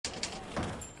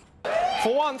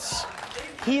For once,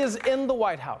 he is in the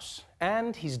White House,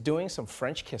 and he's doing some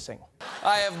French kissing.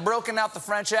 I have broken out the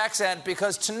French accent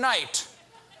because tonight,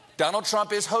 Donald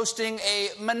Trump is hosting a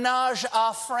ménage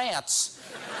à France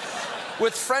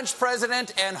with French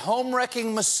President and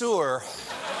home-wrecking masseur,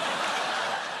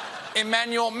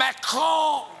 Emmanuel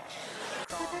Macron.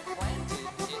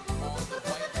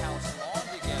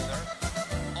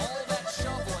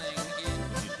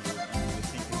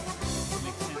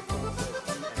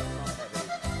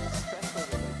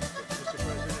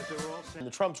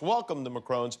 The Trumps welcomed the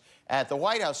Macrons at the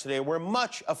White House today, where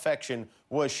much affection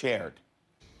was shared.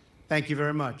 Thank you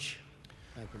very much.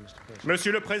 Thank you, Mr. President.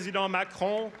 Monsieur le Président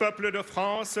Macron, peuple de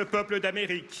France, peuple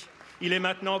d'Amérique, il est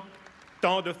maintenant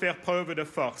temps de faire preuve de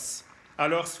force.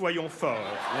 Alors soyons forts.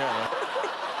 Yeah,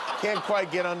 can't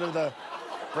quite get under the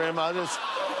brim.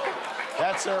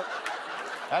 That's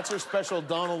her special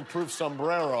Donald-proof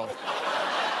sombrero.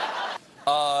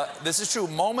 This is true.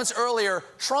 Moments earlier,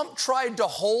 Trump tried to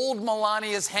hold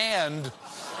Melania's hand.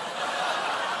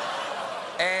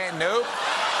 And nope.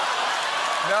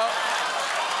 Nope.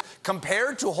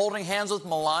 Compared to holding hands with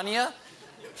Melania,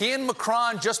 he and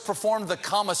Macron just performed the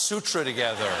Kama Sutra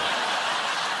together.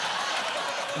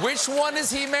 Which one is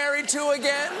he married to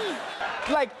again?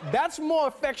 Like, that's more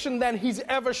affection than he's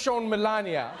ever shown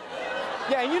Melania.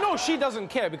 Yeah, and you know she doesn't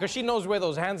care because she knows where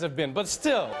those hands have been, but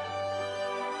still.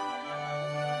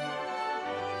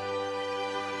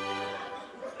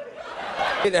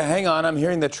 Hang on, I'm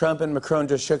hearing that Trump and Macron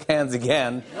just shook hands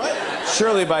again. What?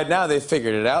 Surely by now they've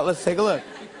figured it out. Let's take a look.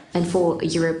 And for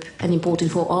Europe, and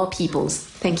important for all peoples.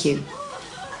 Thank you.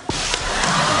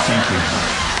 Thank you.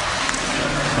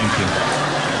 Thank you.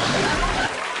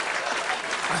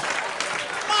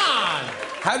 Come on!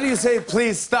 How do you say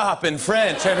please stop in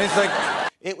French? I mean, it's like...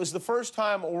 It was the first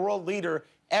time a world leader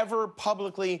ever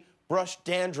publicly brushed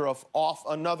dandruff off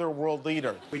another world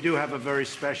leader. We do have a very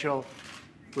special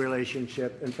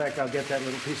relationship. In fact, I'll get that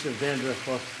little piece of dandruff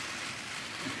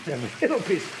off. That little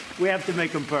piece. We have to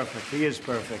make him perfect. He is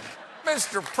perfect.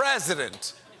 Mr.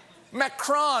 President,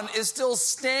 Macron is still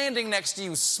standing next to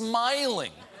you,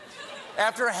 smiling,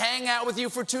 after hanging out with you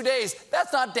for 2 days.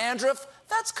 That's not dandruff,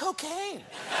 that's cocaine.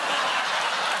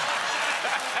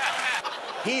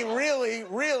 He really,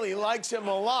 really likes him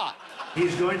a lot.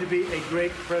 He's going to be a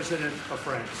great president of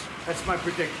France. That's my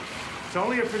prediction. It's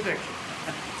only a prediction.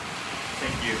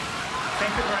 Thank you.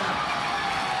 Thank you very much.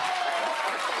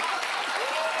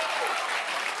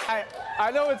 I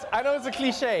know it's a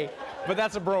cliche, but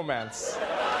that's a bromance.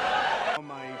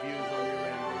 My views on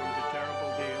Iran, it was a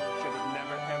terrible deal. It should have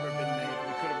never, ever been made.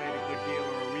 We could have made a good deal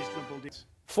or a reasonable deal.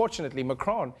 Fortunately,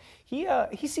 Macron,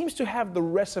 he seems to have the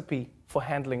recipe for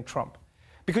handling Trump.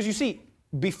 Because you see,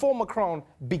 before Macron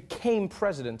became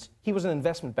president, he was an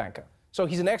investment banker. So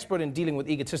he's an expert in dealing with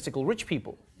egotistical rich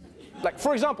people. Like,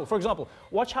 for example,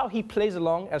 watch how he plays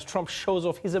along as Trump shows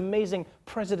off his amazing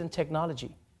president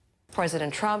technology.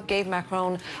 President Trump gave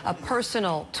Macron a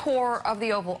personal tour of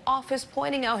the Oval Office,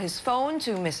 pointing out his phone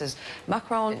to Mrs.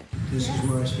 Macron. This is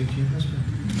where I speak to your husband.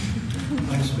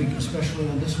 I speak especially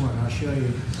on this one. I'll show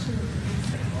you.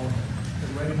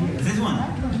 Right here. This one?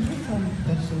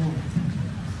 That's the one.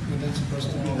 And that's supposed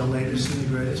to be the latest and the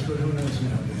greatest, but who knows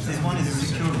now? This one is a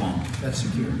secure one. That's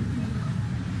secure.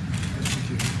 That's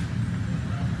secure.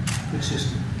 Good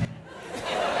system.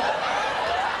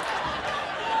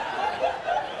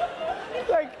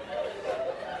 Like,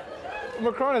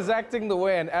 Macron is acting the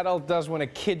way an adult does when a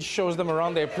kid shows them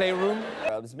around their playroom.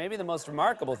 Maybe the most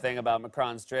remarkable thing about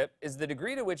Macron's trip is the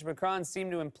degree to which Macron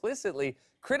seemed to implicitly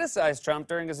criticize Trump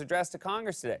during his address to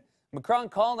Congress today. Macron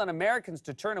called on Americans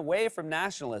to turn away from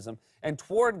nationalism and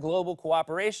toward global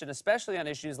cooperation, especially on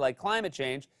issues like climate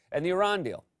change and the Iran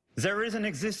deal. There is an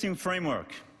existing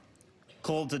framework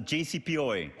called the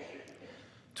JCPOA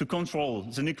to control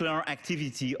the nuclear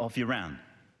activity of Iran.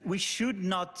 We should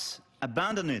not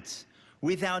abandon it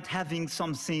without having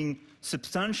something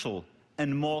substantial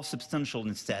and more substantial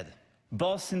instead.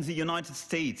 Both in the United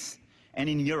States and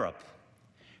in Europe,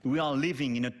 we are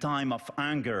living in a time of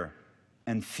anger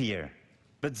and fear.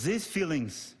 But these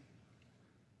feelings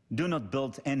do not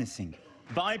build anything.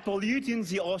 By polluting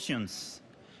the oceans,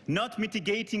 not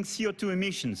mitigating CO2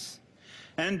 emissions,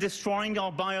 and destroying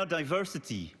our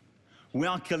biodiversity, we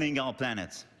are killing our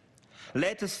planet.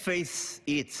 Let us face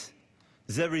it.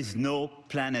 There is no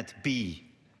planet B.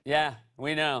 Yeah,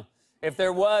 we know. If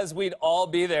there was, we'd all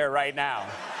be there right now.